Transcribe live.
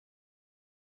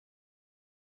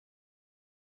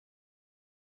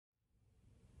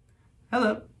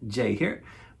Hello, Jay here.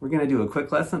 We're going to do a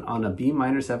quick lesson on a B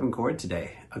minor 7 chord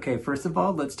today. Okay, first of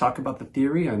all, let's talk about the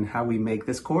theory on how we make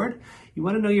this chord. You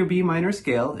want to know your B minor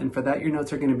scale, and for that your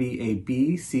notes are going to be a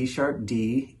B, C sharp,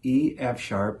 D, E, F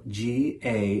sharp, G,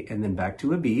 A, and then back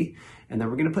to a B. And then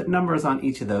we're going to put numbers on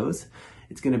each of those.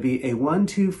 It's going to be a 1,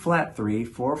 2, flat 3,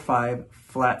 4, 5,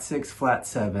 flat 6, flat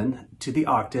 7 to the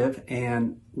octave.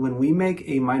 And when we make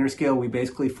a minor scale, we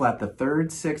basically flat the 3rd,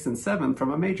 6th, and 7th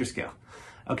from a major scale.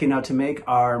 Okay, now to make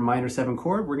our minor 7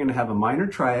 chord, we're going to have a minor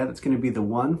triad. That's going to be the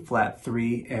 1, flat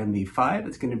 3, and the 5.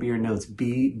 That's going to be your notes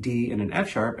B, D, and an F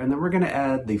sharp. And then we're going to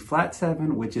add the flat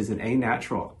 7, which is an A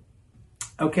natural.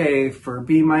 Okay, for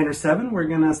B minor 7, we're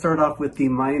going to start off with the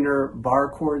minor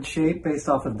bar chord shape based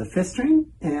off of the 5th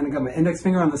string. And I got my index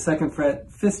finger on the 2nd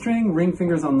fret 5th string, ring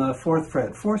fingers on the 4th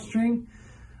fret 4th string,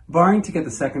 barring to get the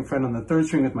 2nd fret on the 3rd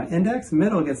string with my index,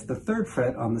 middle gets the 3rd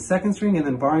fret on the 2nd string, and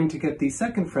then barring to get the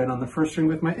 2nd fret on the 1st string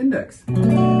with my index.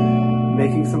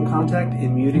 Making some contact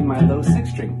and muting my low 6th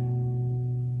string.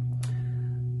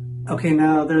 Okay,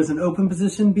 now there's an open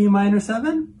position B minor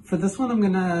 7. For this one, I'm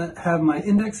going to have my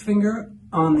index finger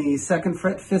on the 2nd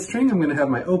fret 5th string. I'm going to have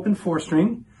my open 4th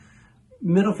string.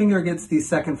 Middle finger gets the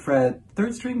 2nd fret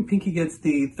 3rd string. Pinky gets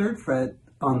the 3rd fret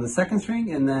on the 2nd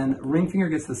string, and then ring finger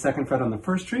gets the 2nd fret on the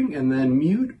 1st string, and then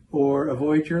mute or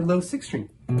avoid your low 6th string.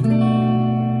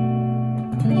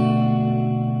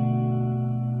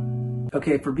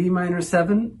 Okay, for B minor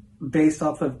 7, based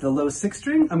off of the low 6th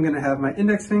string, I'm going to have my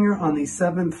index finger on the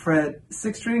 7th fret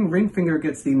 6th string, ring finger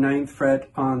gets the 9th fret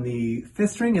on the 5th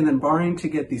string, and then barring to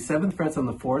get the 7th frets on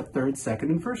the 4th, 3rd, 2nd,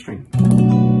 and 1st string.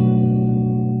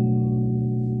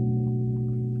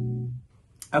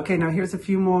 Okay, now here's a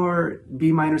few more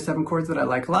B minor 7 chords that I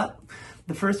like a lot.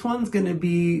 The first one's going to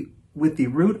be with the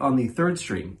root on the 3rd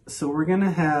string. So we're going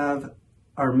to have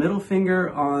our middle finger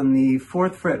on the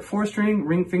 4th fret 4th string,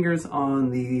 ring fingers on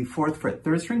the 4th fret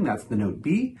 3rd string, that's the note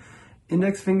B.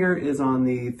 Index finger is on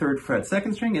the 3rd fret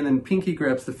 2nd string, and then pinky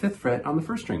grabs the 5th fret on the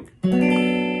 1st string.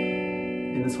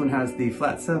 And this one has the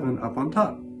flat 7 up on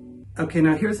top. Okay,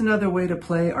 now here's another way to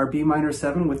play our B minor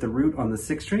 7 with the root on the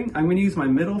 6th string. I'm going to use my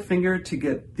middle finger to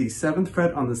get the 7th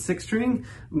fret on the 6th string.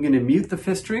 I'm going to mute the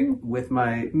 5th string with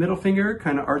my middle finger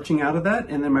kind of arching out of that,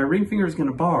 and then my ring finger is going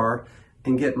to bar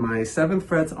and get my 7th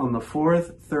frets on the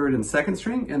 4th, 3rd, and 2nd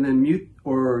string, and then mute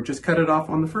or just cut it off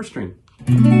on the 1st string.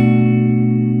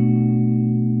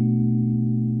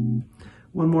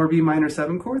 One more B minor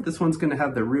 7 chord. This one's going to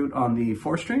have the root on the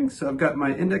 4th string. So I've got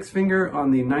my index finger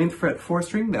on the 9th fret 4th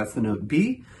string. That's the note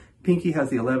B. Pinky has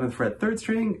the 11th fret 3rd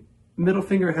string. Middle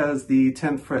finger has the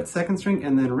 10th fret 2nd string.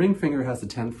 And then ring finger has the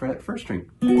 10th fret 1st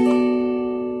string.